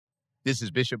This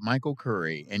is Bishop Michael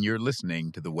Curry, and you're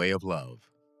listening to The Way of Love.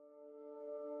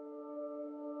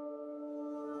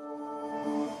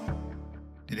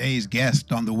 Today's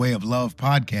guest on the Way of Love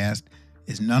podcast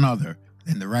is none other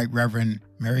than the Right Reverend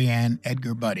Mariann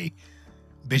Edgar Budde,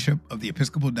 Bishop of the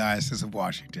Episcopal Diocese of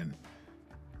Washington.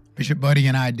 Bishop Budde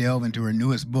and I delve into her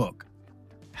newest book,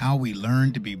 How We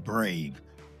Learn to Be Brave,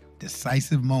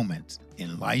 Decisive Moments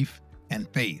in Life and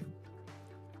Faith.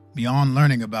 Beyond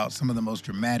learning about some of the most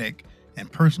dramatic and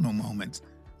personal moments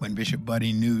when Bishop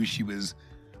Budde knew she was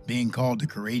being called to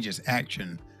courageous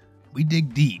action, we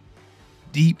dig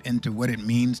deep into what it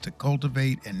means to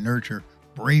cultivate and nurture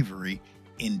bravery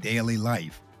in daily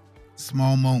life,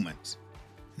 small moments,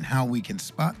 and how we can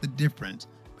spot the difference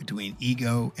between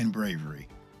ego and bravery.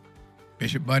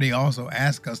 Bishop Budde also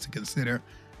asks us to consider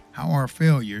how our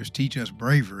failures teach us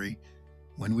bravery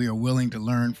when we are willing to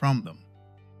learn from them.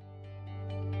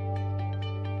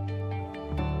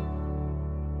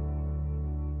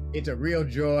 It's a real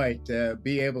joy to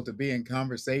be able to be in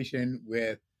conversation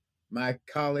with my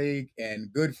colleague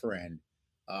and good friend,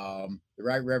 the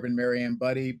Right Reverend Mariann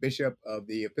Budde, Bishop of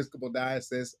the Episcopal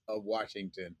Diocese of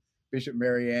Washington. Bishop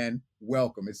Mariann,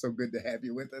 welcome. It's so good to have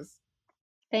you with us.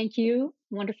 Thank you.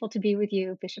 Wonderful to be with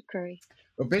you, Bishop Curry.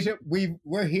 Well, Bishop,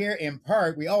 we're here in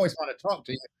part. We always want to talk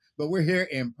to you, but we're here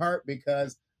in part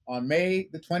because on May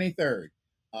the 23rd,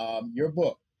 your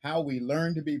book, How We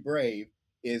Learn to Be Brave,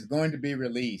 is going to be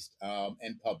released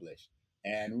and published.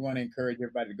 And we want to encourage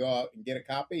everybody to go out and get a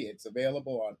copy. It's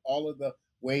available on all of the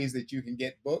ways that you can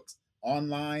get books,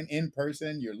 online, in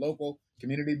person, your local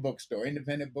community bookstore,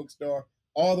 independent bookstore,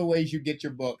 all the ways you get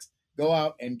your books. Go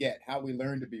out and get How We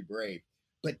Learn to Be Brave.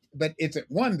 But it's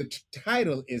one, the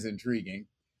title is intriguing.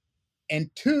 And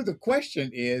two, the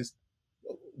question is,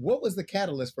 what was the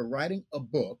catalyst for writing a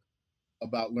book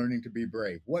about learning to be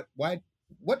brave? What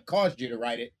caused you to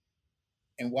write it?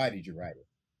 And why did you write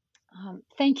it?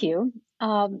 Thank you.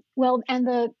 Well, and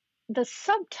the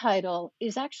subtitle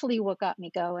is actually what got me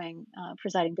going,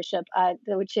 Presiding Bishop,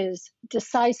 which is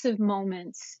Decisive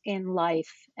Moments in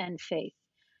Life and Faith.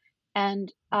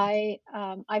 And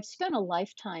I've spent a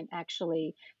lifetime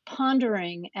actually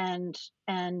pondering and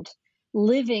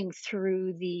living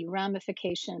through the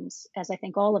ramifications, as I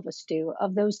think all of us do,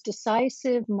 of those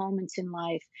decisive moments in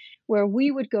life where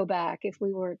we would go back, if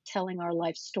we were telling our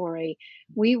life story,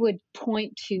 we would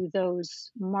point to those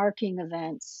marking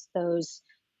events, those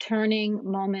turning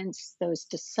moments, those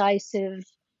decisive,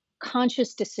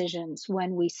 conscious decisions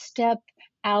when we step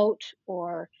out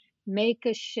or make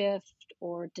a shift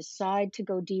or decide to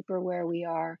go deeper where we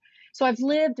are. So I've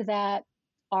lived that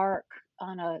arc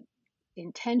on a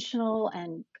intentional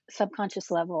and subconscious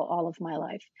level all of my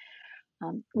life.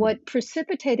 What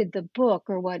precipitated the book,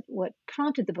 or what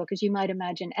prompted the book, as you might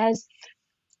imagine,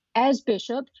 as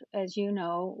bishop, as you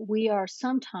know, we are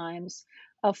sometimes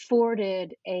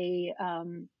afforded a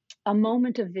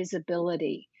moment of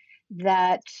visibility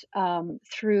that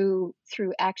through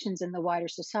actions in the wider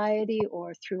society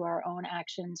or through our own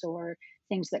actions or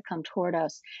things that come toward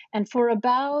us. And for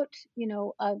about,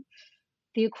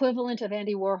 the equivalent of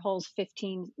Andy Warhol's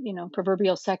 15,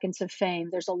 proverbial seconds of fame,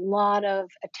 there's a lot of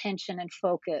attention and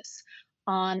focus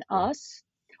on us,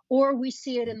 or we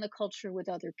see it in the culture with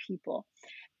other people.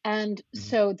 And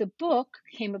so the book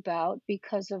came about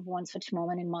because of one such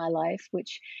moment in my life,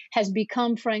 which has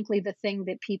become, frankly, the thing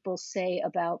that people say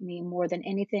about me more than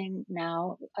anything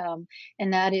now.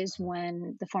 And that is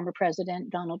when the former president,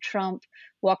 Donald Trump,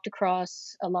 walked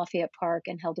across a Lafayette Park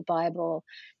and held a Bible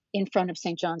in front of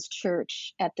St. John's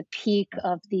Church at the peak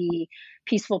of the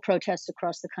peaceful protests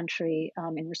across the country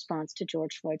in response to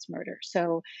George Floyd's murder.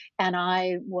 So, and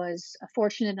I was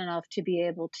fortunate enough to be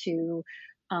able to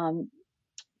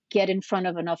get in front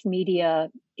of enough media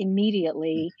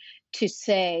immediately to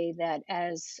say that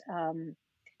as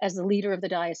the leader of the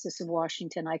Diocese of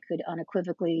Washington, I could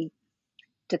unequivocally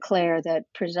declare that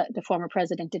the former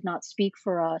president did not speak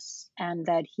for us, and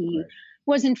that he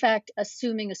was in fact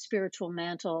assuming a spiritual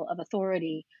mantle of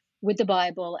authority with the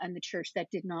Bible and the church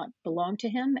that did not belong to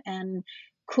him, and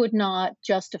could not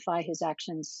justify his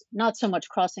actions, not so much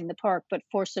crossing the park, but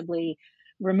forcibly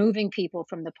removing people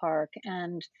from the park,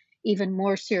 and even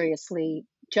more seriously,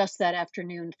 just that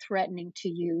afternoon, threatening to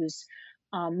use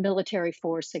military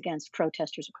force against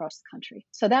protesters across the country.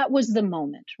 So that was the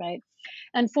moment, right?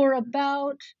 And for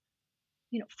about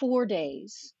 4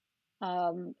 days,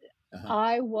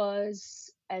 I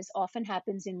was, as often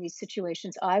happens in these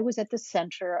situations, I was at the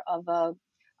center of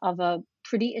a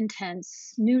pretty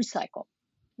intense news cycle,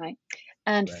 right?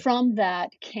 And from that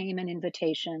came an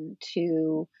invitation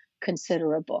to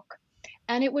consider a book.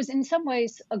 And it was in some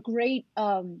ways a great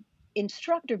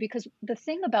instructor, because the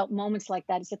thing about moments like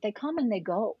that is that they come and they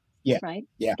go, Yeah. right?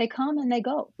 Yeah. They come and they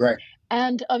go. Right.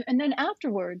 And then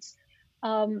afterwards,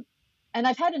 and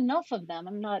I've had enough of them.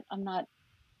 I'm not,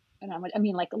 and I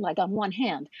mean, like on one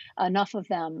hand, enough of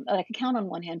them, I can count on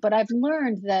one hand, but I've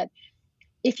learned that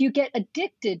if you get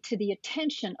addicted to the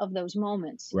attention of those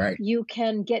moments, Right. you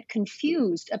can get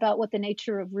confused about what the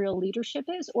nature of real leadership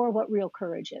is or what real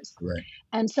courage is. Right.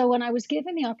 And so when I was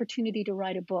given the opportunity to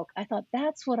write a book, I thought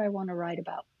that's what I want to write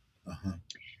about. Uh-huh.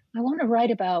 I want to write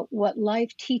about what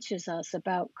life teaches us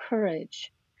about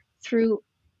courage through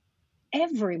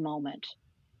every moment.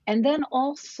 And then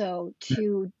also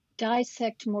to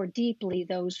dissect more deeply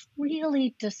those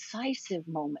really decisive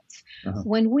moments Uh-huh.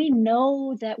 when we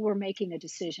know that we're making a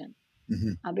decision.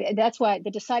 Mm-hmm. I mean, that's why the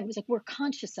decide was like, we're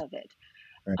conscious of it.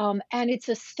 Right. And it's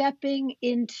a stepping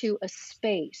into a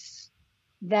space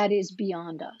that is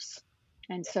beyond us.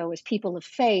 And so, as people of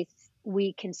faith,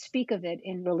 we can speak of it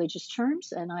in religious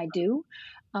terms, and I do,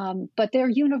 but they're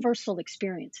universal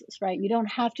experiences, right? You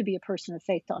don't have to be a person of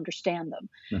faith to understand them.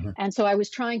 Uh-huh. And so, I was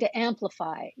trying to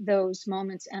amplify those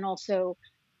moments and also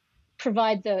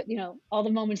provide all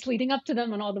the moments leading up to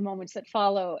them and all the moments that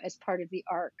follow as part of the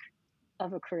arc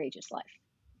of a courageous life.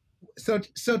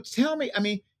 So tell me, I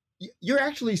mean, you're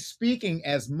actually speaking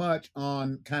as much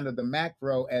on kind of the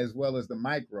macro as well as the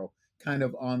micro, kind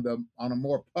of on a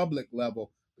more public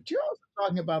level, but you're also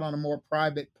talking about on a more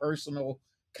private, personal,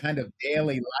 kind of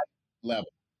daily life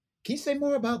level. Can you say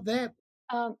more about that?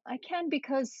 I can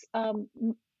because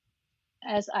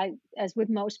as with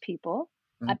most people,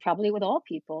 Uh-huh. probably with all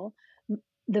people,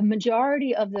 the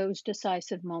majority of those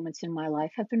decisive moments in my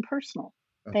life have been personal.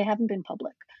 Uh-huh. They haven't been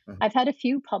public. Uh-huh. I've had a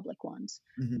few public ones,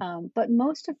 but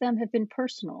most of them have been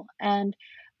personal, and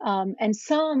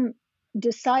some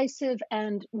decisive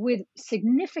and with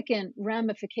significant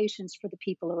ramifications for the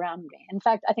people around me. In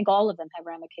fact, I think all of them have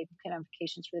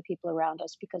ramifications for the people around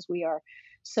us because we are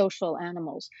social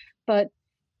animals. But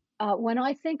when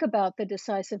I think about the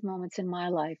decisive moments in my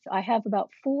life, I have about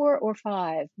 4 or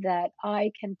 5 that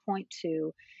I can point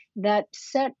to that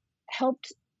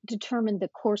helped determine the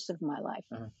course of my life.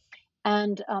 Uh-huh.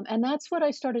 And that's what I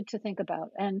started to think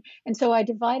about. And so I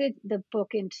divided the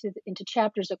book into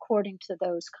chapters according to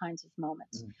those kinds of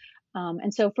moments.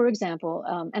 And so, for example,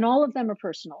 and all of them are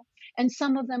personal, and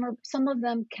some of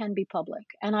them can be public.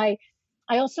 And I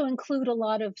also include a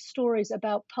lot of stories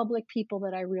about public people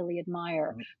that I really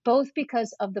admire, both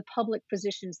because of the public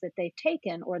positions that they've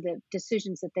taken or the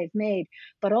decisions that they've made,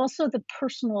 but also the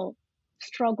personal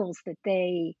struggles that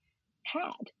they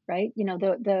had, right?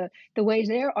 The way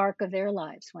their arc of their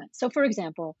lives went. So, for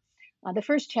example, the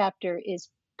first chapter is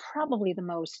probably the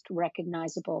most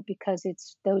recognizable because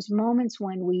it's those moments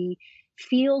when we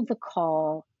feel the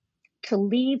call to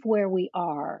leave where we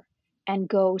are and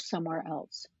go somewhere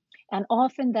else. And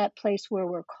often that place where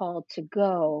we're called to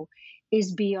go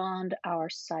is beyond our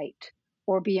sight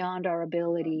or beyond our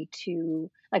ability to,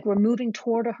 like, we're moving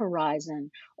toward a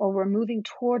horizon or we're moving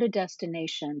toward a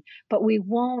destination, but we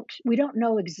don't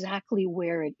know exactly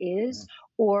where it is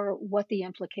or what the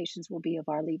implications will be of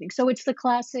our leaving. So it's the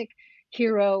classic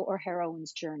hero or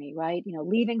heroine's journey, right?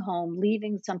 Leaving home,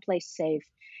 leaving someplace safe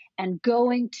and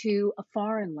going to a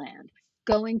foreign land,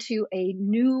 going to a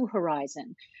new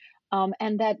horizon.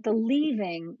 And that the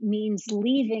leaving means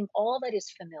leaving all that is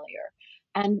familiar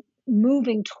and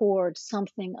moving towards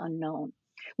something unknown,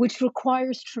 which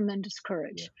requires tremendous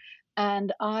courage. Yeah.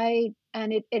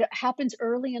 And it happens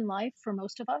early in life for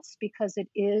most of us because it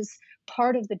is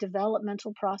part of the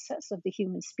developmental process of the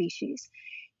human species.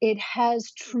 It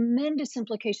has tremendous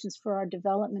implications for our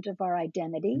development of our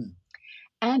identity.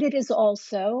 And it is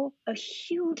also a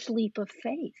huge leap of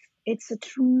faith. It's a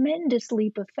tremendous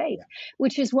leap of faith,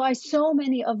 which is why so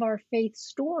many of our faith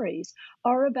stories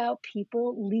are about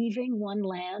people leaving one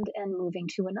land and moving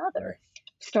to another,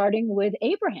 starting with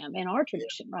Abraham in our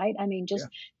tradition, right? I mean, just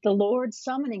the Lord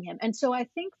summoning him. And so I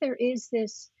think there is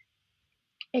this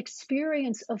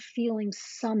experience of feeling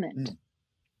summoned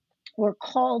or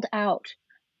called out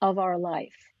of our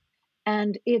life.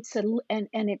 And it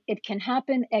can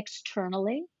happen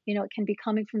externally, it can be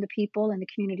coming from the people and the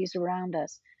communities around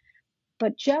us.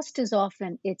 But just as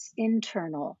often, it's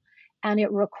internal, and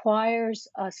it requires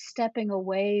us stepping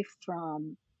away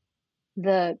from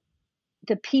the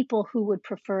people who would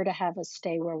prefer to have us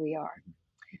stay where we are,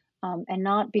 and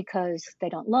not because they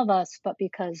don't love us, but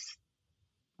because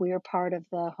we are part of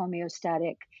the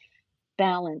homeostatic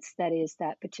balance that is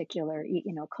that particular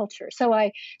culture. So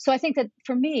I think that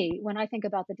for me, when I think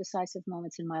about the decisive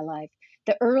moments in my life,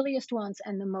 the earliest ones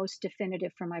and the most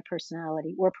definitive for my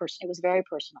personality were personal. It was very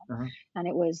personal, Uh-huh. and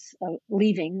it was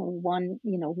leaving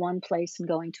one place and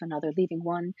going to another, leaving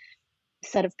one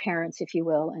set of parents, if you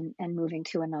will, and moving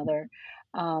to another,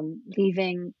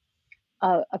 leaving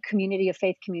a community, a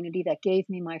faith community that gave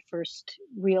me my first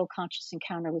real conscious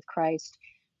encounter with Christ,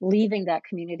 leaving that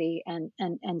community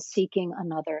and seeking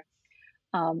another.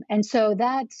 And so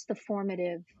that's the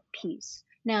formative piece.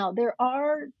 Now there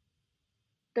are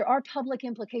public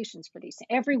implications for these.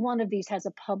 Every one of these has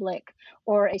a public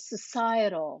or a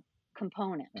societal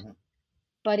component, Uh-huh.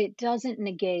 but it doesn't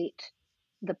negate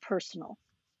the personal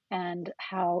and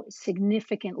how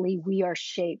significantly we are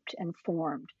shaped and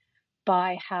formed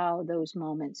by how those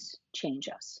moments change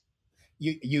us.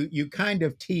 You kind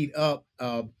of teed up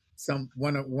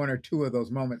one or two of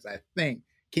those moments, I think.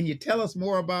 Can you tell us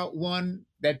more about one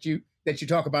that you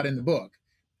talk about in the book,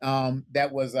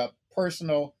 that was a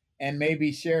personal, and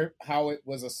maybe share how it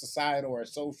was a societal or a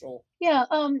social? Yeah.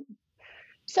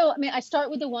 So I mean, I start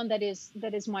with the one that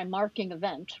is my marking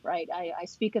event, right? I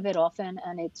speak of it often,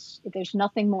 and there's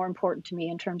nothing more important to me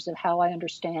in terms of how I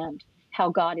understand how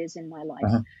God is in my life.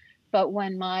 Uh-huh. But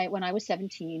when I was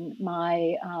 17,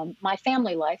 my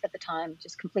family life at the time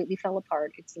just completely fell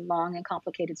apart. It's a long and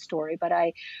complicated story, but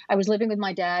I was living with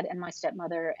my dad and my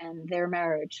stepmother, and their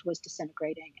marriage was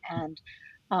disintegrating, and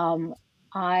um,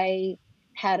 I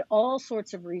had all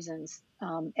sorts of reasons,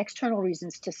 external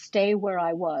reasons, to stay where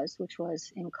I was, which was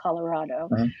in Colorado.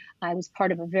 Uh-huh. I was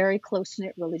part of a very close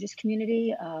knit religious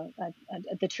community,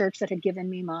 at the church that had given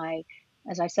me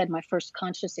as I said, my first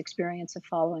conscious experience of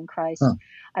following Christ. Huh.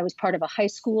 I was part of a high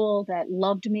school that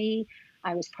loved me.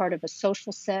 I was part of a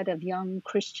social set of young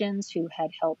Christians who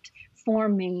had helped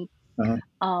form me.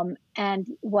 Uh-huh. And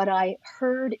what I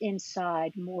heard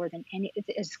inside more than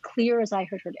as clear as I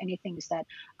had heard anything, is that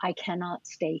I cannot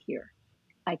stay here.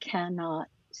 I cannot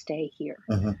stay here.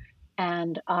 Uh-huh.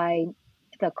 And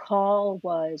the call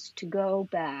was to go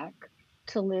back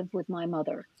to live with my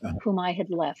mother, Uh-huh. whom I had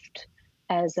left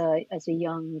as a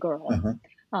young girl. Uh-huh.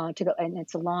 To go, and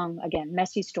it's a long, again,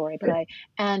 messy story, but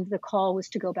and the call was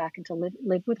to go back and to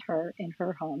live with her in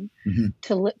her home,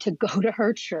 Mm-hmm. to go to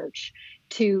her church,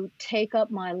 to take up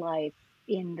my life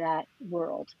in that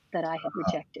world that I had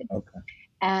rejected. Okay.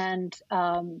 And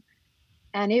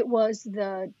it was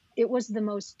the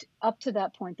most, up to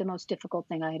that point, the most difficult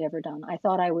thing I had ever done. I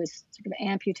thought I was sort of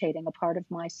amputating a part of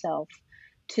myself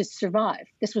to survive.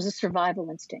 This was a survival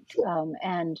instinct,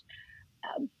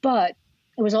 but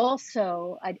it was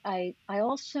also, I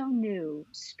also knew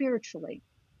spiritually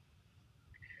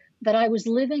that I was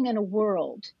living in a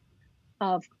world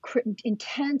of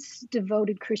intense,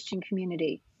 devoted Christian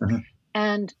community. Uh-huh.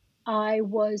 And I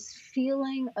was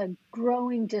feeling a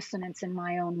growing dissonance in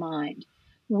my own mind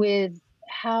with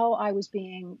how I was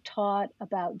being taught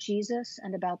about Jesus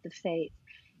and about the faith,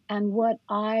 and what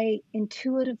I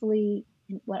intuitively,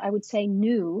 what I would say,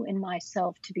 knew in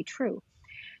myself to be true.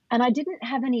 And I didn't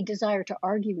have any desire to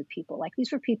argue with people. Like,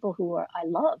 these were people who I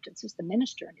loved. This was the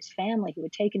minister and his family who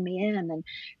had taken me in, and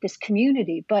this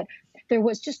community. But there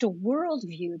was just a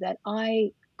worldview that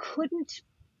I couldn't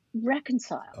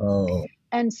reconcile. Oh.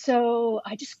 And so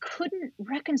I just couldn't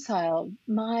reconcile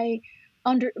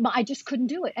I just couldn't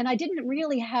do it. And I didn't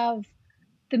really have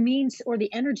the means or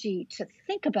the energy to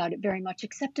think about it very much,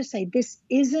 except to say,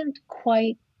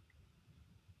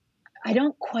 I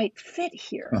don't quite fit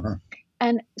here. Uh-huh.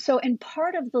 And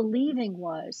part of the leaving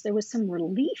there was some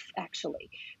relief, actually,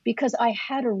 because I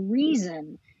had a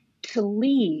reason to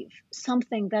leave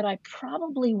something that I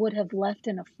probably would have left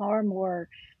in a far more,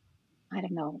 I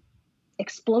don't know,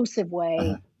 explosive way.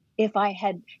 Uh-huh. If I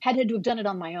had to have done it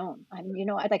on my own.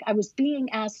 I was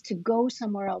being asked to go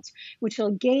somewhere else, which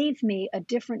gave me a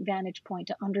different vantage point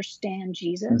to understand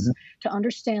Jesus, Mm-hmm. to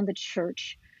understand the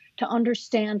church, to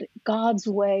understand God's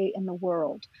way in the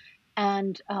world.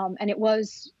 And it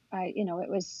was, it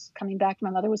was coming back.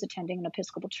 My mother was attending an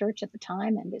Episcopal church at the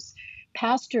time, and this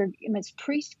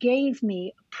priest gave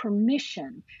me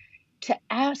permission to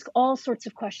ask all sorts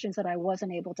of questions that I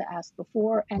wasn't able to ask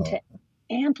before, and to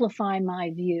amplify my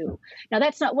view. Now,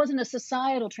 wasn't a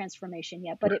societal transformation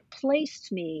yet, but it placed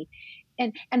me.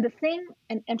 And the thing,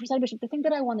 and President Bishop, the thing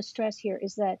that I want to stress here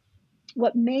is that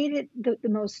what made it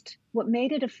what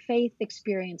made it a faith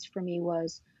experience for me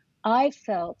was, I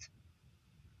felt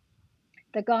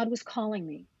that God was calling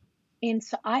me. And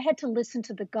so I had to listen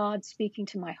to the God speaking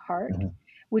to my heart, Mm-hmm.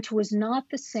 which was not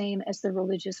the same as the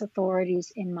religious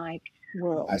authorities in my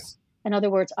world. In other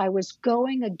words, I was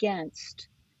going against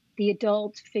the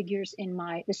adult figures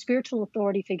the spiritual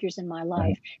authority figures in my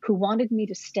life who wanted me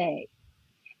to stay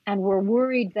and were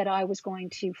worried that I was going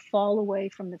to fall away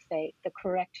from the faith, the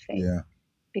correct faith,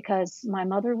 because my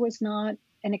mother was not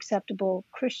an acceptable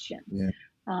Christian.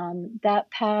 That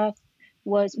path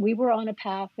we were on a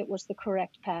path that was the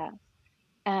correct path.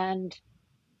 And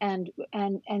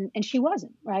she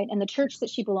wasn't, right? And the church that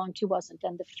she belonged to wasn't,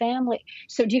 and the family.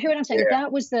 So do you hear what I'm saying?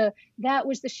 That was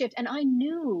the shift. And I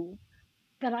knew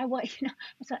that I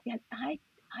thought,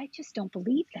 I just don't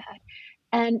believe that.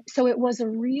 And so it was a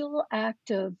real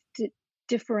act of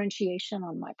differentiation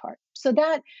on my part. So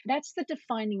that's the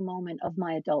defining moment of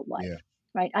my adult life,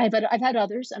 right? I've had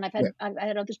others, and I've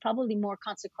had others probably more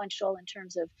consequential in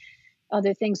terms of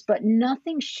other things, but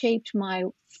nothing shaped my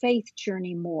faith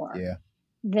journey more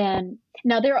than.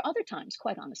 Now there are other times,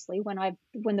 quite honestly, when I've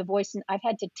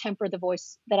had to temper the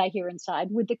voice that I hear inside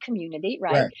with the community,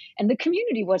 right? And the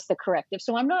community was the corrective.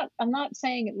 So I'm not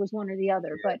saying it was one or the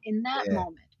other, but in that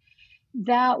moment,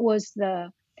 that was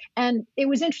and it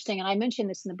was interesting. And I mentioned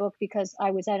this in the book because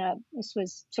this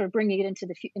was sort of bringing it into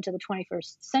the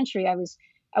 21st century. I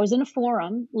was in a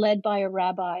forum led by a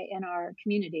rabbi in our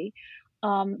community.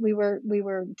 We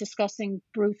were discussing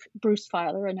Bruce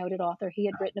Feiler, a noted author. He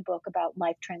had written a book about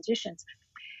life transitions.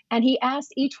 And he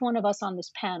asked each one of us on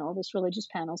this religious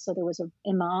panel. So there was an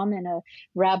imam and a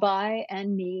rabbi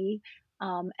and me,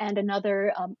 and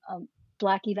another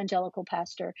Black evangelical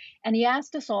pastor. And he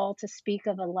asked us all to speak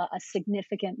of a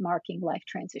significant marking life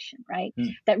transition, right?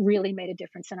 That really made a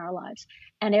difference in our lives.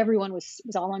 And everyone was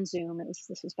all on Zoom. This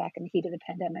was back in the heat of the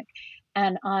pandemic.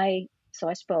 And I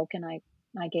spoke, and I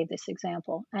gave this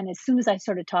example. And as soon as I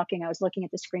started talking, I was looking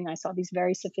at the screen. I saw these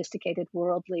very sophisticated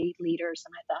worldly leaders.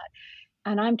 And I thought,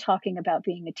 and I'm talking about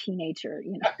being a teenager,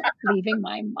 leaving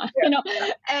my mind,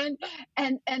 and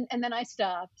then I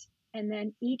stopped. And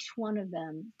then each one of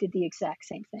them did the exact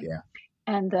same thing.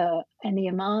 And the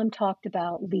imam talked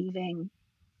about leaving.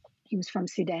 He was from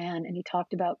Sudan, and he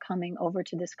talked about coming over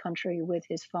to this country with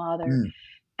his father.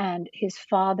 And his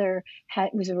father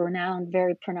was a renowned,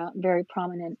 very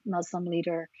prominent Muslim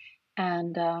leader.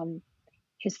 And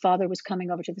his father was coming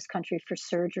over to this country for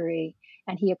surgery,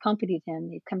 and he accompanied him.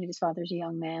 He accompanied his father as a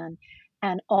young man.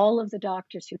 And all of the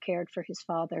doctors who cared for his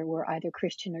father were either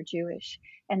Christian or Jewish.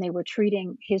 And they were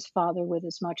treating his father with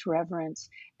as much reverence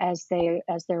as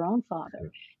their own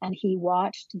father. And he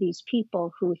watched these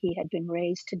people who he had been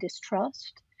raised to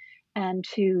distrust and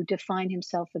to define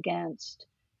himself against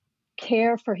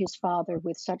care for his father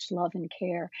with such love and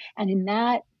care. And in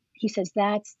that, he says,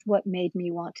 that's what made me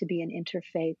want to be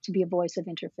to be a voice of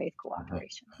interfaith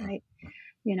cooperation, right?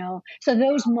 So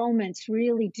those moments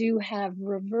really do have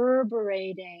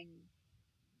reverberating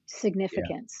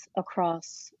significance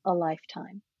across a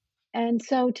lifetime. And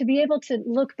so to be able to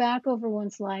look back over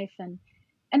one's life, and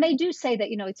they do say that,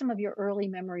 some of your early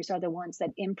memories are the ones that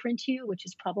imprint you, which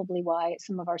is probably why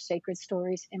some of our sacred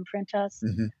stories imprint us.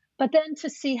 But then to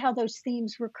see how those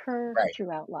themes recur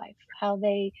throughout life, how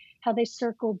they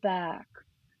circle back.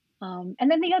 And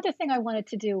then the other thing I wanted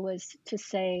to do was to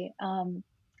say,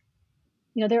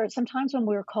 there are some times when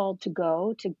we're called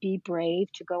to be brave,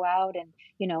 to go out and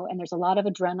there's a lot of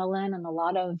adrenaline and a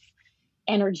lot of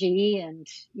energy and,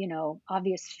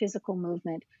 obvious physical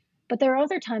movement. But there are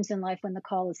other times in life when the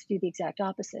call is to do the exact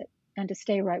opposite and to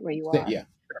stay right where you are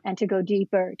and to go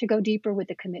deeper with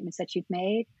the commitments that you've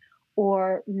made,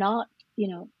 or not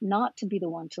to be the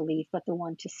one to leave, but the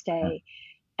one to stay.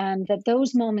 And that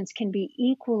those moments can be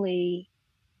equally,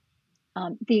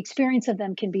 the experience of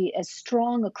them can be as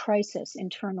strong a crisis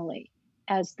internally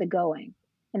as the going.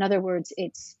 In other words,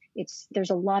 there's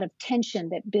a lot of tension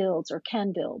that builds or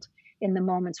can build in the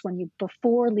moments when you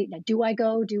do I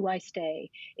go? Do I stay?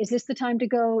 Is this the time to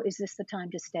go? Is this the time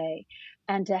to stay?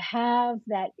 And to have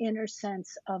that inner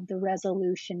sense of the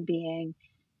resolution being,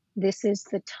 this is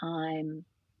the time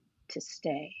to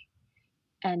stay.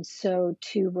 And so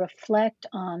to reflect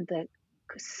on the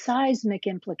seismic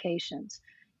implications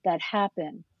that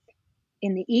happen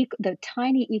in the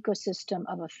tiny ecosystem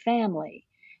of a family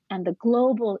and the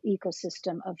global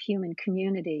ecosystem of human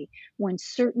community when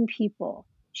certain people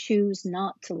choose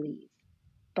not to leave,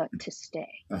 but to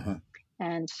stay.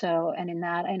 And in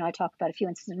that, I talk about a few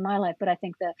instances in my life, but I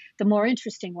think the more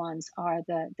interesting ones are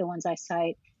the ones I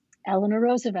cite. Eleanor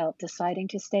Roosevelt deciding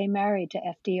to stay married to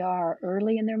FDR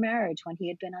early in their marriage when he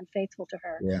had been unfaithful to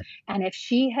her. And if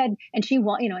she had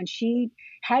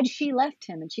left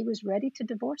him and she was ready to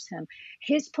divorce him,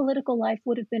 his political life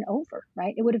would have been over,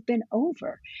 right? It would have been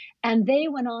over. And they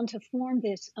went on to form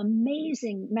this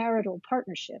amazing marital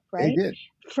partnership, right? They did.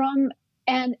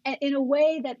 And in a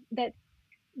way that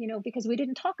because we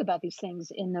didn't talk about these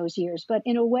things in those years, but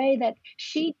in a way that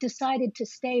she decided to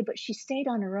stay, but she stayed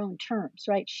on her own terms,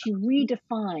 right? She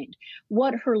redefined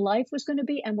what her life was going to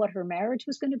be and what her marriage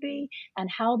was going to be and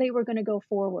how they were going to go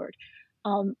forward.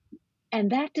 Um,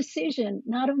 and that decision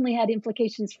not only had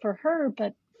implications for her,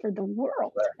 but for the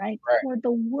world, right? Right. For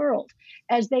the world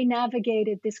as they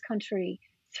navigated this country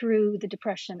through the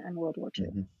Depression and World War II.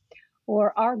 Mm-hmm.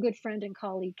 Or our good friend and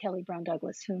colleague, Kelly Brown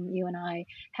Douglas, whom you and I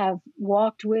have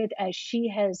walked with as she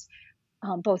has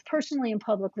both personally and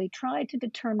publicly tried to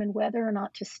determine whether or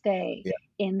not to stay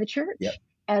in the church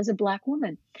as a Black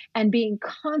woman, and being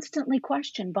constantly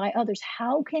questioned by others.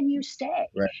 How can you stay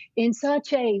in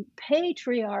such a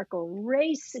patriarchal,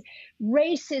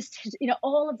 racist,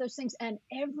 all of those things? And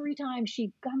every time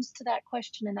she comes to that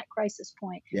question and that crisis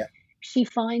point, she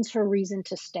finds her reason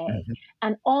to stay,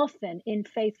 and often in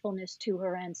faithfulness to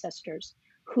her ancestors,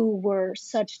 who were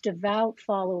such devout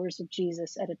followers of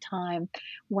Jesus at a time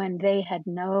when they had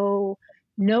no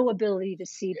ability to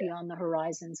see beyond the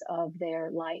horizons of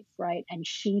their life, right? And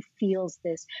she feels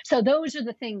this. So those are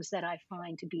the things that I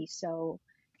find to be so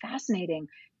fascinating.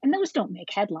 And those don't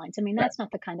make headlines. I mean, that's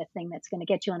not the kind of thing that's going to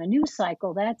get you on a news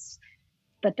cycle.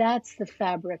 But that's the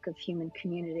fabric of human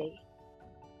community.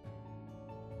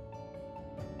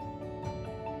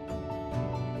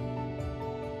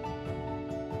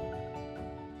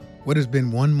 What has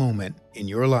been one moment in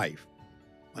your life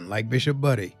when, like Bishop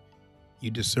Budde, you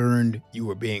discerned you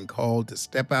were being called to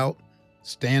step out,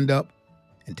 stand up,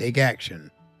 and take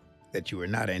action that you were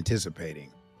not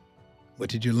anticipating? What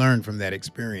did you learn from that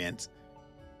experience,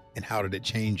 and how did it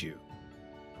change you?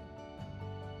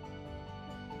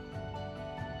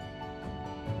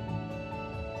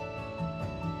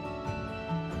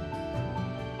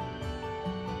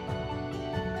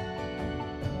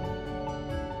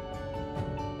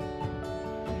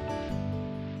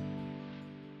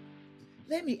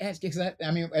 Let me ask you, because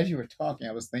I mean, as you were talking,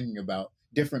 I was thinking about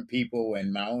different people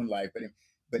in my own life,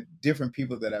 but different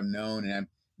people that I've known, and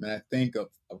I think of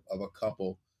a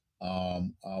couple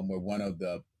where one of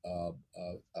the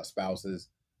spouses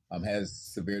has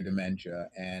severe dementia,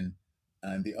 and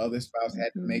the other spouse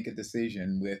had to make a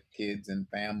decision with kids and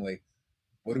family.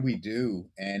 What do we do?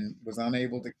 And was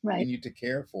unable to continue to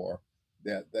care for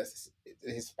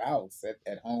his spouse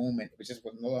at home, and it just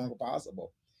was no longer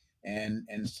possible. And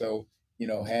so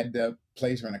had to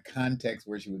place her in a context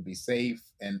where she would be safe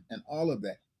and all of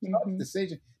that tough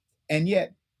decision. And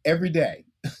yet every day,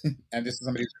 and this is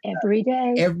somebody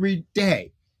every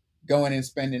day going and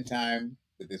spending time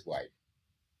with his wife.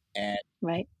 And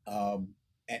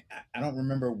and I don't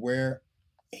remember where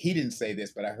he didn't say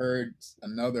this, but I heard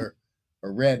another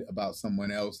or read about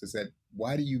someone else that said,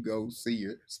 "Why do you go see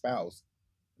your spouse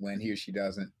when he or she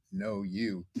doesn't know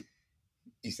you?"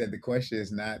 He said, "The question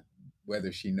is not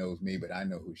whether she knows me, but I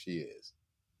know who she is."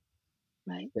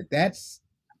 Right. But that's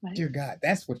dear God,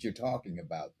 that's what you're talking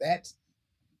about. That's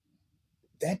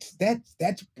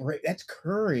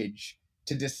courage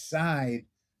to decide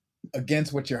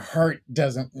against what your heart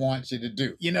doesn't want you to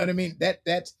do. You know what I mean?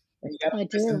 That's and you gotta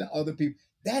listen to other people.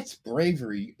 That's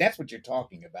bravery. That's what you're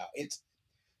talking about.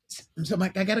 So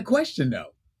Mike, I got a question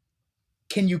though.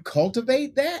 Can you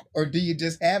cultivate that, or do you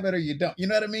just have it, or you don't? You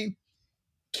know what I mean?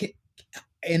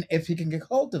 And if you can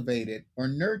cultivate it or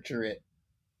nurture it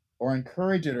or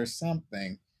encourage it or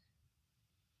something,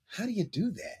 how do you do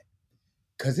that?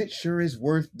 Because it sure is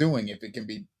worth doing if it can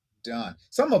be done.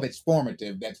 Some of it's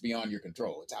formative, that's beyond your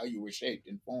control. It's how you were shaped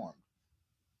and formed.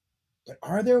 But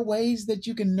are there ways that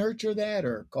you can nurture that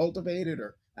or cultivate it,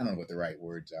 or I don't know what the right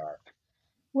words are?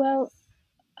 Well,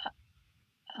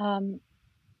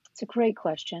 it's a great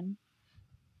question.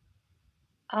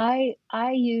 I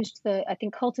used I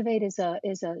think cultivate is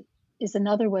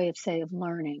another way of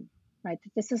learning, right?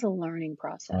 This is a learning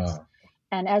process.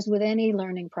 And as with any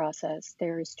learning process,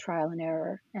 there is trial and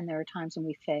error, and there are times when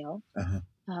we fail.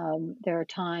 There are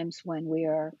times when we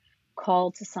are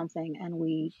called to something and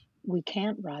we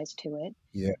can't rise to it.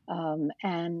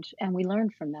 And we learn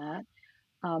from that.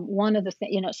 One of the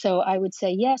things, so I would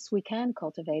say, yes, we can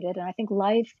cultivate it. And I think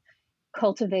life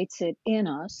cultivates it in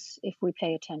us if we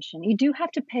pay attention. You do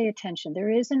have to pay attention. There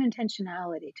is an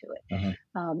intentionality to it.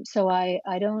 So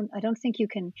I don't think you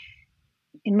can.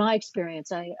 In my experience,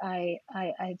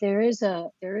 there is a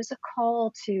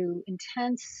call to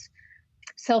intense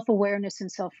self-awareness and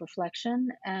self-reflection,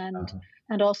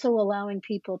 and also allowing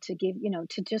people to give,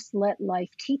 to just let life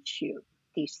teach you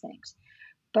these things.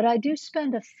 But I do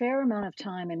spend a fair amount of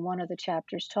time in one of the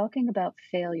chapters talking about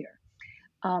failure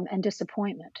and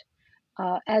disappointment.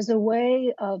 as a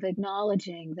way of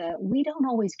acknowledging that we don't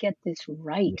always get this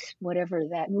right, whatever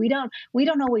that we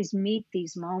don't always meet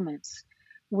these moments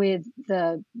with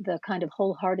the kind of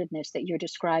wholeheartedness that you're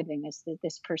describing as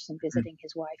this person Mm. visiting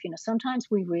his wife. Sometimes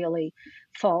we really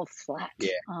fall flat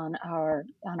Yeah. on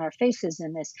our faces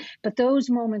in this, but those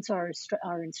moments are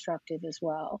instructive as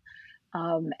well,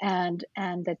 and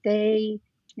that they,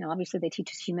 obviously they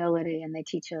teach us humility and they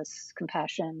teach us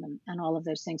compassion and all of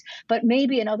those things. But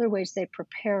maybe in other ways they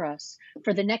prepare us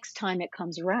for the next time it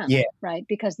comes around, Yeah. right?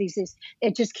 Because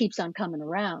it just keeps on coming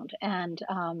around. And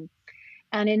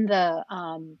in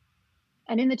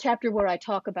the chapter where I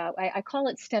talk about, I call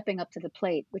it stepping up to the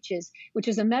plate, which is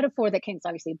a metaphor that came, it's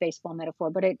obviously a baseball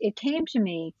metaphor, but it came to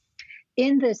me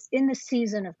in the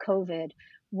season of COVID,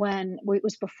 when it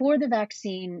was before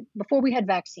we had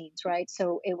vaccines, right?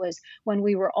 So it was when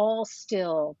we were all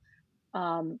still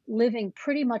living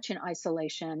pretty much in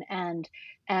isolation, and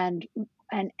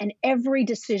and every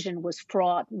decision was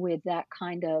fraught with that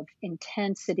kind of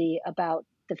intensity about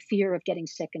the fear of getting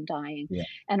sick and dying. Yeah.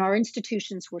 And our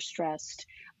institutions were stressed.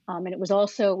 And it was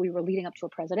also, we were leading up to a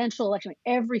presidential election.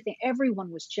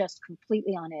 Everyone was just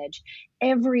completely on edge.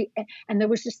 And there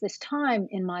was just this time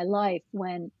in my life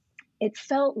when it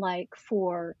felt like,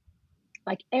 for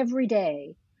like every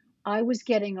day, I was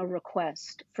getting a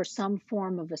request for some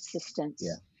form of assistance.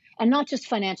 Yeah. And not just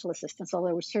financial assistance, although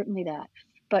there was certainly that,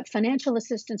 but financial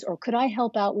assistance, or could I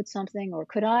help out with something, or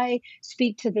could I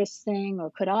speak to this thing,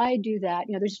 or could I do that?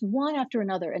 There's one after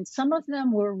another. And some of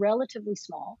them were relatively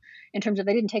small in terms of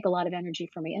they didn't take a lot of energy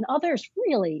from me. And others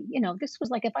really, this was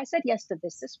like, if I said yes to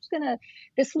this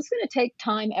was gonna take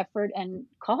time, effort, and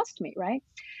cost me, right?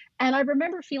 And I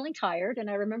remember feeling tired, and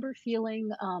I remember feeling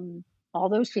all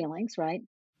those feelings, right?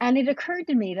 And it occurred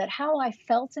to me that how I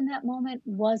felt in that moment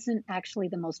wasn't actually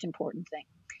the most important thing.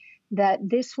 That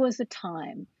this was a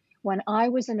time when I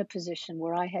was in a position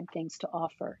where I had things to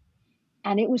offer.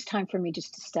 And it was time for me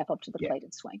just to step up to the Yeah. plate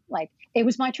and swing. Like, it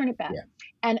was my turn at bat. Yeah.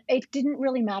 And it didn't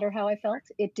really matter how I felt.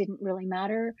 It didn't really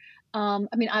matter. I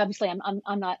mean, obviously, I'm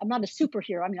not a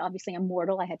superhero. I mean, obviously, I'm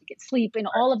mortal. I had to get sleep and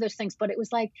all of those things. But it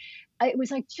was like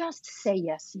just say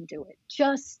yes and do it.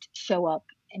 Just show up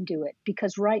and do it,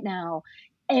 because right now,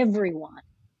 everyone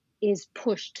is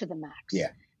pushed to the max.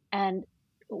 Yeah. And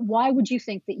why would you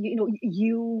think that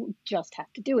you just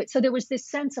have to do it? So there was this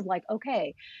sense of like,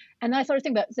 okay. And I started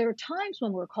thinking about, there are times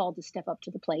when we're called to step up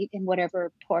to the plate in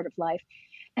whatever part of life,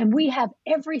 and we have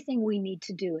everything we need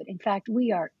to do it. In fact,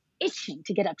 we are itching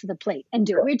to get up to the plate and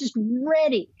do it. We're just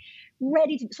ready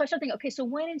to. So I started thinking, okay, so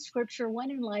when in scripture,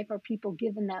 when in life are people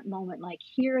given that moment? Like,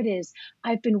 here it is.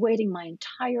 I've been waiting my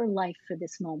entire life for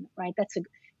this moment, right? That's an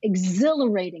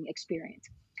exhilarating experience.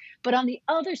 But on the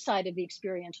other side of the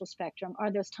experiential spectrum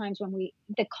are those times when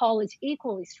the call is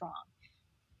equally strong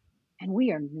and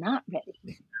we are not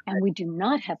ready and we do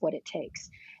not have what it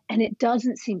takes. And it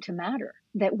doesn't seem to matter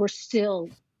that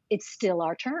it's still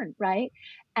our turn, right?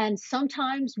 And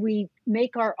sometimes we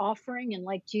make our offering, and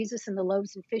like Jesus and the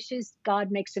loaves and fishes,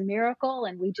 God makes a miracle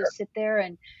and we just sit there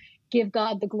and give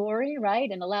God the glory,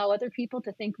 right? And allow other people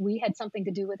to think we had something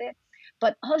to do with it.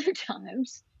 But other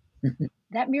times,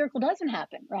 that miracle doesn't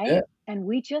happen, right? Yeah. And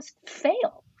we just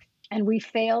fail, and we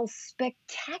fail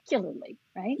spectacularly,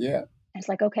 right? Yeah. And it's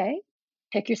like, okay,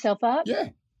 pick yourself up. Yeah.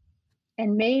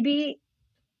 And maybe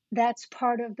that's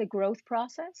part of the growth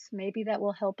process. Maybe that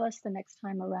will help us the next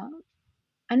time around.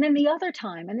 And then the other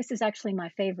time, and this is actually my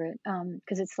favorite,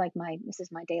 because it's like this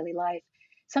is my daily life.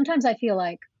 Sometimes I feel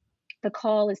like the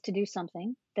call is to do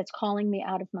something that's calling me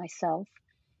out of myself.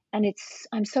 And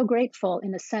I'm so grateful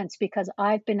in a sense, because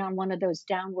I've been on one of those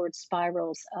downward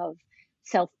spirals of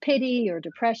self-pity or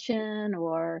depression,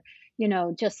 or,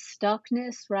 just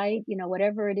stuckness, right?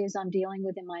 Whatever it is I'm dealing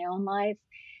with in my own life.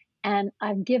 And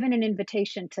I've given an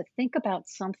invitation to think about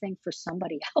something for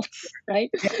somebody else, right?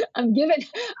 I'm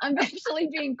actually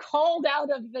being called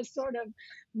out of the sort of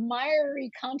miry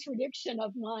contradiction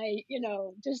of my,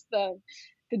 just the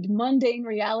mundane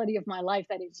reality of my life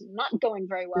that is not going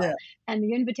very well. Yeah. And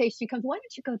the invitation comes, why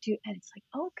don't you go do, and it's like,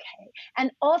 okay.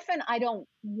 And often I don't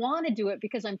want to do it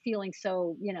because I'm feeling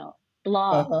so,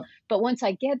 blah. Uh-huh. But once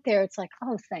I get there, it's like,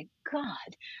 oh, thank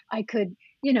God I could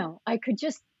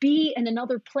just be in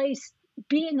another place,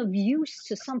 being of use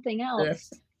to something else.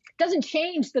 Yes. doesn't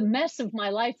change the mess of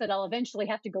my life that I'll eventually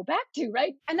have to go back to,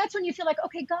 right? And that's when you feel like,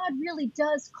 okay, God really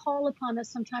does call upon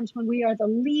us sometimes when we are the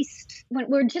least, when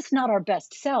we're just not our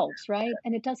best selves, right?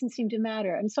 And it doesn't seem to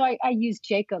matter. And so I use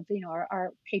Jacob,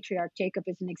 our patriarch Jacob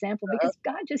as an example, because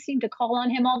God just seemed to call on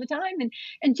him all the time.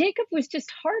 And Jacob was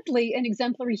just hardly an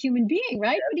exemplary human being,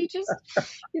 right? But he just,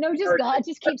 just God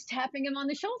just keeps tapping him on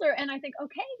the shoulder. And I think,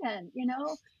 okay, then,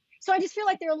 so I just feel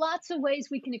like there are lots of ways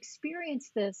we can experience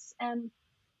this. And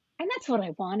that's what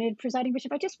I wanted, presiding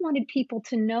bishop. I just wanted people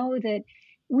to know that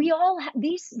we all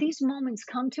these moments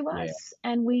come to us,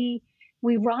 and we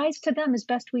rise to them as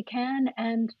best we can.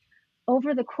 And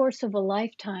over the course of a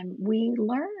lifetime, we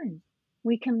learn.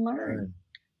 We can learn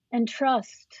and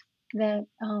trust that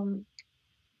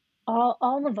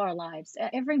all of our lives,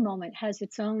 every moment has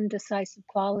its own decisive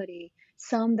quality.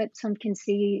 Some can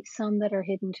see, some that are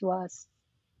hidden to us.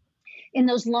 In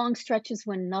those long stretches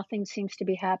when nothing seems to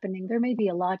be happening, there may be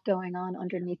a lot going on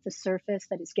underneath the surface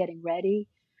that is getting ready,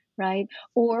 right?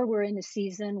 Or we're in a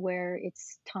season where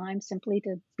it's time simply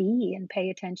to be and pay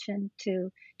attention, to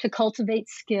cultivate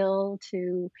skill,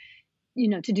 to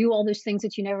do all those things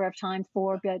that you never have time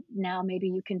for, but now maybe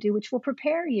you can do, which will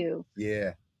prepare you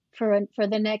for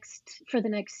the next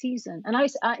season. And I'm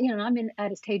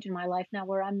at a stage in my life now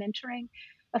where I'm mentoring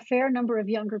a fair number of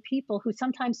younger people who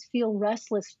sometimes feel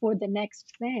restless for the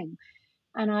next thing.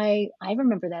 And I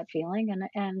remember that feeling.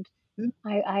 And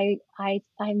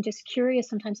I'm just curious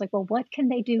sometimes, like, well, what can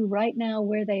they do right now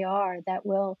where they are that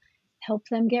will help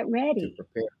them get ready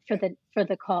for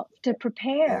the call, to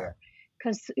prepare?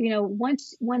 Because,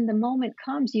 when the moment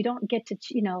comes, you don't get to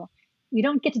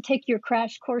take your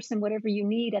crash course in whatever you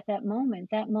need at that moment.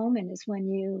 That moment is when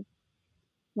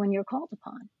you're called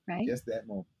upon, right? Just that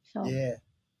moment. So,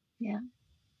 yeah.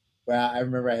 Well, I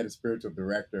remember I had a spiritual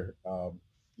director.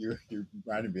 You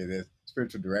reminded me of this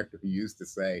spiritual director who used to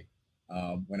say,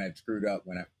 when I screwed up,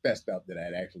 when I fessed up that I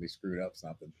had actually screwed up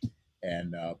something,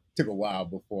 and took a while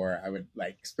before I would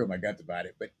like spill my guts about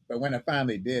it. But when I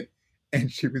finally did,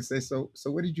 and she would say, "So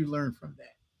what did you learn from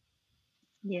that?"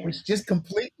 Yeah. Which just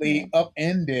completely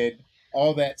upended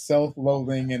all that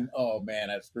self-loathing and, oh man,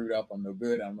 I screwed up. I'm no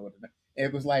good. I don't know what to do.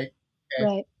 It was like, okay,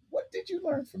 right. What did you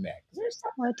learn from that?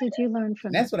 What did you learn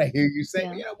from that? That's what I hear you say.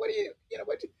 Yeah. What did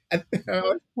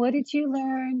you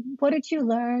learn? What did you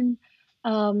learn?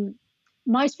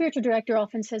 My spiritual director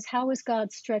often says, how is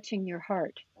God stretching your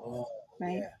heart? Oh,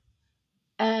 right. Yeah.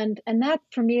 And that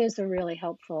for me is a really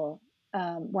helpful,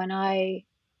 when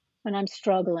I'm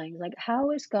struggling, like, how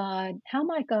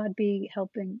might God be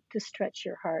helping to stretch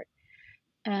your heart?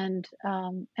 And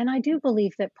I do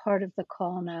believe that part of the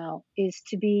call now is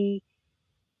to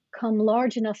become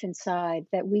large enough inside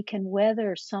that we can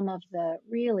weather some of the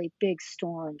really big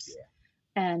storms,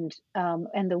 and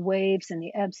the waves and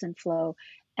the ebbs and flow,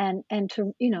 and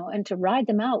to ride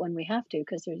them out when we have to,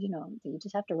 because there's you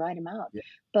just have to ride them out,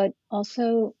 but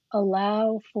also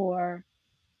allow for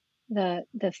the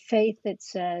faith that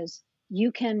says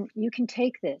you can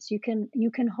take this, you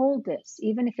can hold this,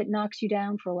 even if it knocks you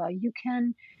down for a while. You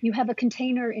have a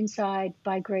container inside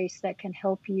by grace that can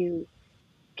help you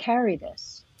carry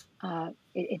this.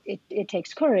 It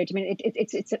takes courage. I mean,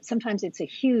 it's sometimes it's a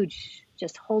huge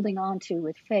just holding on to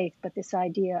with faith, but this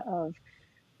idea of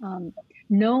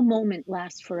no moment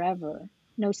lasts forever,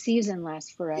 no season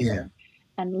lasts forever,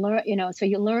 and learn. So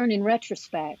you learn in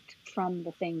retrospect from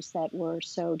the things that were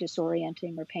so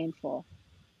disorienting or painful,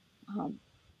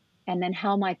 and then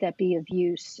how might that be of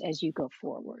use as you go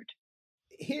forward?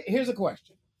 Here's a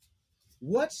question: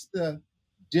 what's the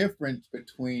difference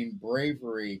between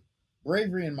bravery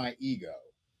and my ego,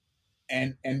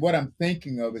 and what I'm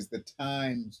thinking of is the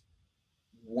times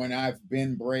when I've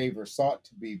been brave or sought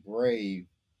to be brave,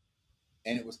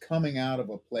 and it was coming out of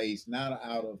a place not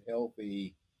out of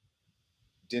healthy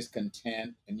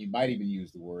discontent, and you might even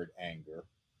use the word anger,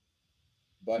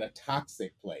 but a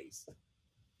toxic place.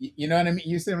 You know what I mean?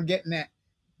 You see what I'm getting at?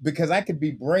 Because I could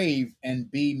be brave and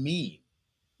be mean.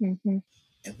 Mm-hmm.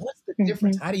 And what's the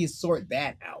difference? How do you sort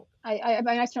that out?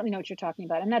 I certainly know what you're talking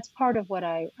about. And that's part of what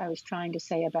I was trying to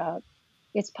say about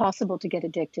it's possible to get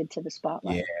addicted to the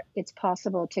spotlight. Yeah. It's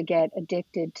possible to get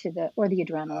addicted to the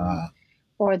adrenaline,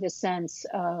 or the sense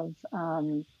of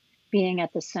being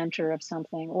at the center of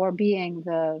something, or being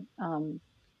the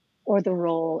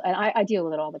role. And I deal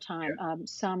with it all the time.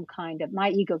 Some kind of, my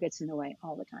ego gets in the way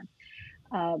all the time.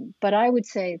 But I would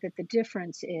say that the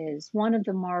difference is, one of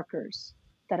the markers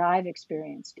that I've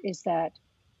experienced is that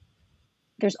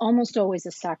there's almost always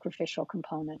a sacrificial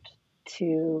component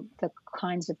to the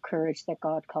kinds of courage that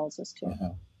God calls us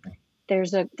to.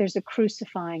 There's a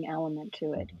crucifying element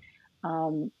to it.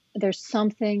 there's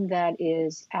something that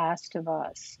is asked of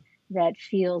us that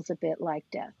feels a bit like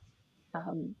death.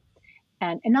 Um,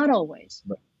 and not always,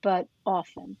 But but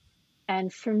often.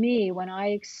 And for me, when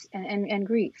and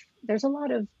grief, there's a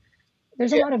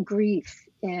yeah, lot of grief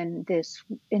in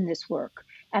this work.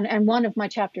 And one of my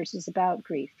chapters is about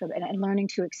grief and learning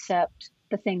to accept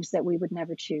the things that we would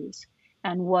never choose,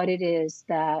 and what it is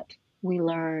that we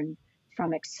learn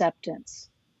from acceptance,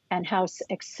 and how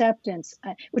acceptance,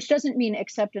 which doesn't mean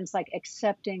acceptance like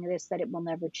accepting this, that it will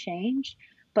never change,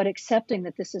 but accepting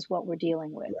that this is what we're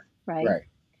dealing with, right?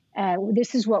 right.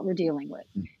 This is what we're dealing with.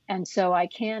 Mm. And so I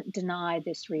can't deny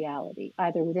this reality,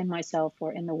 either within myself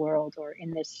or in the world or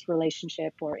in this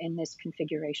relationship or in this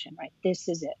configuration, right? This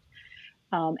is it.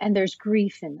 And there's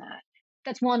grief in that.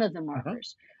 That's one of the Uh-huh.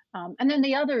 markers. And then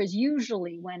the other is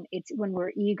usually when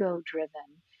we're ego driven.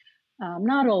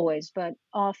 Not always, but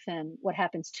often what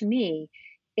happens to me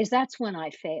is that's when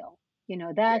I fail.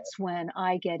 Yeah. That's when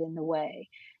I get in the way.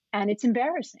 And it's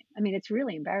embarrassing. I mean, it's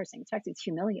really embarrassing. In fact, it's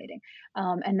humiliating.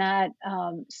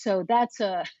 So that's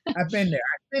a, I've been there.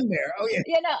 I've been there. Oh yeah.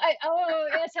 oh,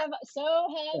 yes, so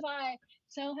have I.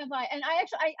 So have I. And I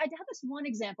have this one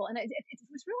example, and it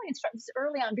was really instructive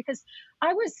early on, because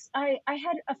I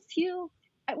had a few,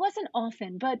 it wasn't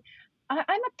often, but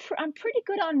I'm pretty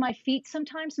good on my feet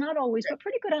sometimes, not always, but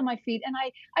pretty good on my feet. And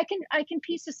I can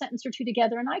piece a sentence or two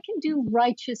together, and I can do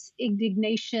righteous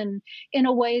indignation in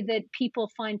a way that people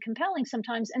find compelling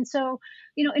sometimes. And so,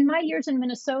 in my years in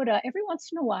Minnesota, every once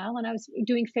in a while, and I was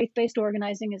doing faith-based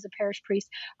organizing as a parish priest,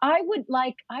 I would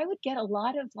get a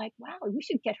lot of like, wow, we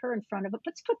should get her in front of it.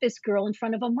 Let's put this girl in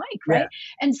front of a mic, Yeah. right?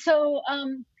 And so,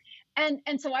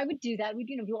 and so I would do that. We'd,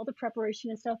 do all the preparation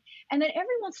and stuff. And then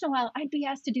every once in a while, I'd be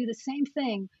asked to do the same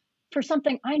thing for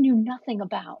something I knew nothing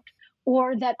about,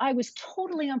 or that I was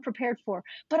totally unprepared for.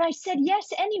 But I said yes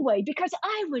anyway, because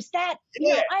I was that,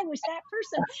 Yeah. I was that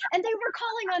person, and they were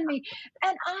calling on me,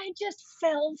 and I just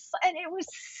and it was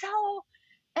so.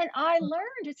 And I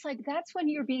learned it's like that's when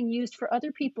you're being used for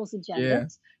other people's Yeah.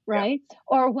 agendas, right?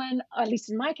 Or when, at least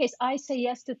in my case, I say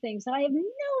yes to things that I have no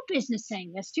business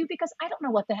saying yes to, because I don't know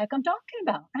what the heck I'm talking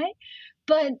about, right?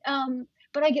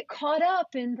 But I get caught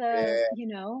up in the,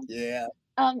 Yeah.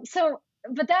 Yeah. so,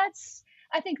 but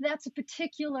I think that's a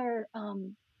particular,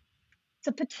 it's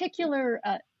a particular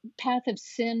path of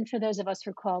sin for those of us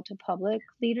who are called to public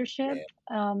leadership.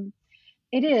 Yeah.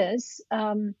 It is.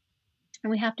 And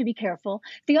we have to be careful.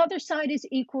 The other side is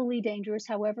equally dangerous,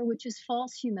 however, which is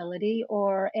false humility,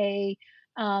 or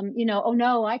oh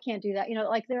no, I can't do that.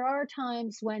 Like there are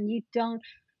times when you don't.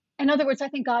 In other words, I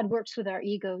think God works with our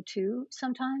ego too Yeah.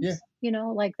 sometimes.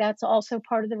 Like that's also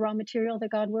part of the raw material that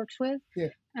God works with. Yeah.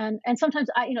 And sometimes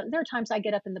there are times I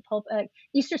get up in the pulpit,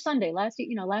 Easter Sunday, last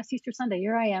Easter Sunday,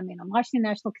 here I am, Washington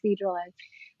National Cathedral.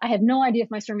 I have no idea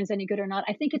if my sermon's any good or not.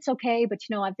 I think it's okay, but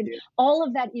I've been all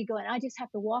of that ego, and I just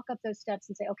have to walk up those steps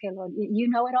and say, okay, Lord, you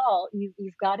know it all.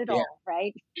 You've got it Yeah. all,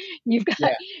 right? You've got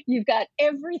Yeah. you've got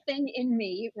everything in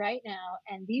me right now,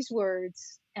 and these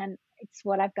words, and it's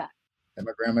what I've got. And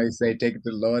my grandma used to say, take it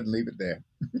to the Lord and leave it there.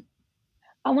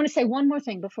 I want to say one more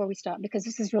thing before we stop, because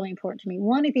this is really important to me.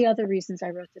 One of the other reasons I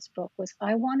wrote this book was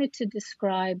I wanted to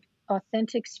describe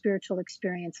authentic spiritual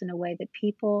experience in a way that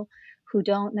people who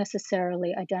don't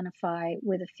necessarily identify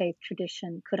with a faith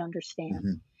tradition could understand.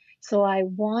 Mm-hmm. So I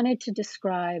wanted to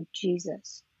describe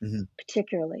Jesus, Mm-hmm.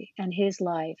 particularly, and his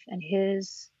life,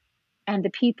 and the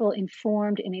people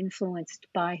informed and influenced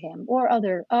by him, or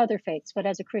other faiths. But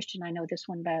as a Christian, I know this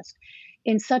one best,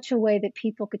 in such a way that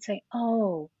people could say,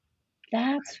 oh,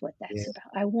 that's what that's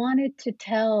about. I wanted to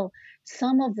tell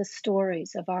some of the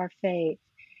stories of our faith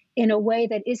in a way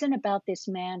that isn't about this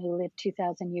man who lived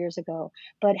 2,000 years ago,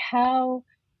 but how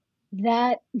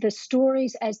that the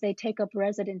stories, as they take up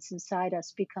residence inside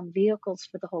us, become vehicles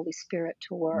for the Holy Spirit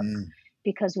to work,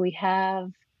 because we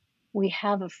have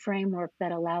a framework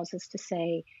that allows us to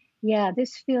say, yeah,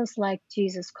 this feels like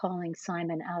Jesus calling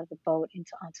Simon out of the boat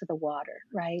onto the water,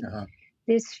 right? Uh-huh.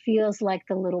 This feels like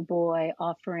the little boy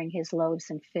offering his loaves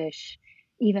and fish,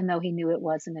 even though he knew it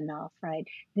wasn't enough, right?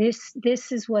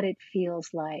 This is what it feels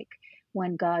like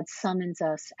when God summons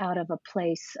us out of a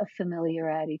place of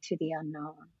familiarity to the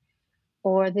unknown.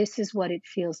 Or this is what it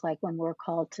feels like when we're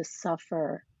called to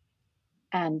suffer,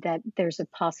 and that there's a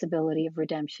possibility of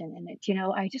redemption in it.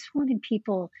 I just wanted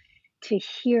people to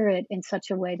hear it in such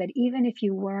a way that even if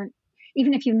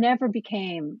you never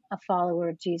became a follower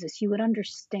of Jesus, you would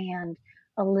understand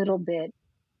a little bit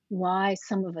why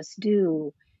some of us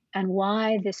do, and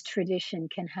why this tradition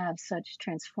can have such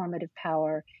transformative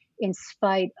power in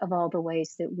spite of all the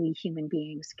ways that we human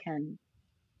beings can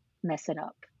mess it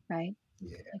up, right?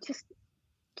 Yeah.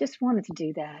 just wanted to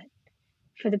do that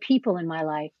for the people in my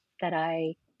life that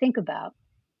I think about,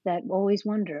 that always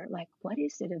wonder, like, what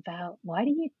is it about? Why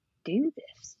do you do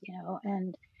this?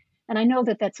 And I know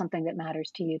that that's something that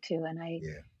matters to you too. And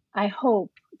Yeah. I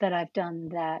hope that I've done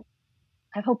that.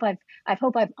 I hope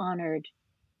I've honored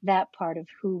that part of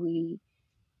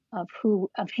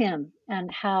of him, and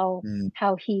Mm.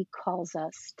 how he calls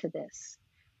us to this,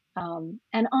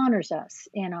 and honors us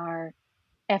in our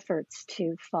efforts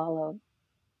to follow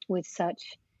with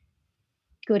such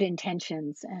good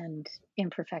intentions and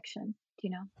imperfection, you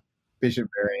know? Bishop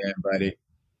Mariann, buddy,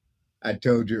 I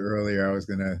told you earlier I was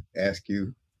going to ask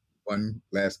you one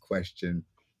last question.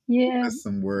 Give Yeah. us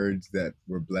some words that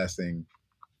were blessing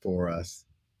for us,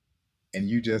 and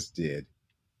you just did.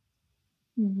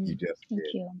 You just Thank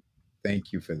did. you.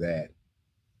 Thank you for that,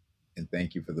 and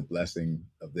thank you for the blessing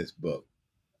of this book,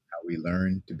 How We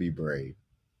Learn to Be Brave.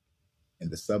 And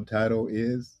the subtitle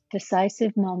is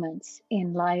Decisive moments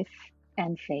in life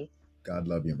and faith. God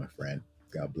love you, my friend.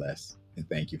 God bless, and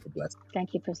thank you for blessing.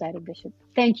 Thank you, Presiding Bishop.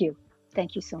 Thank you.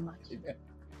 Thank you so much.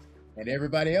 And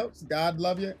everybody else, God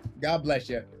love you, God bless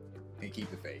you, and keep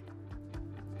the faith.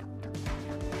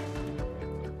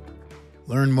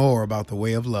 Learn more about the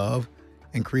way of love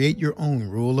and create your own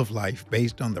rule of life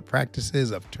based on the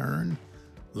practices of turn,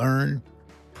 learn,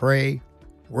 pray,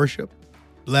 worship,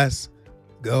 bless,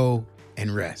 go,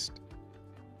 and rest.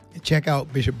 And check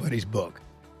out Bishop Budde's book,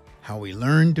 How We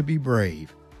Learn to Be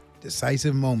Brave,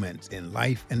 Decisive Moments in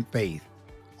Life and Faith,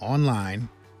 online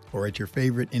or at your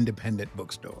favorite independent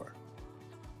bookstore.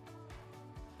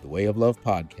 The Way of Love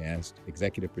podcast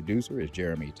executive producer is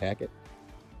Jeremy Tackett.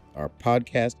 Our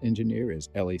podcast engineer is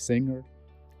Ellie Singer.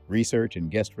 Research and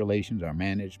guest relations are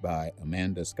managed by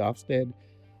Amanda Skofstad,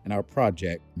 and our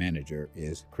project manager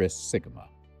is Chris Sigma.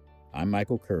 I'm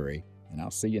Michael Curry, and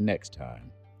I'll see you next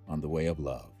time on The Way of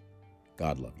Love.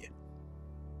 God love you.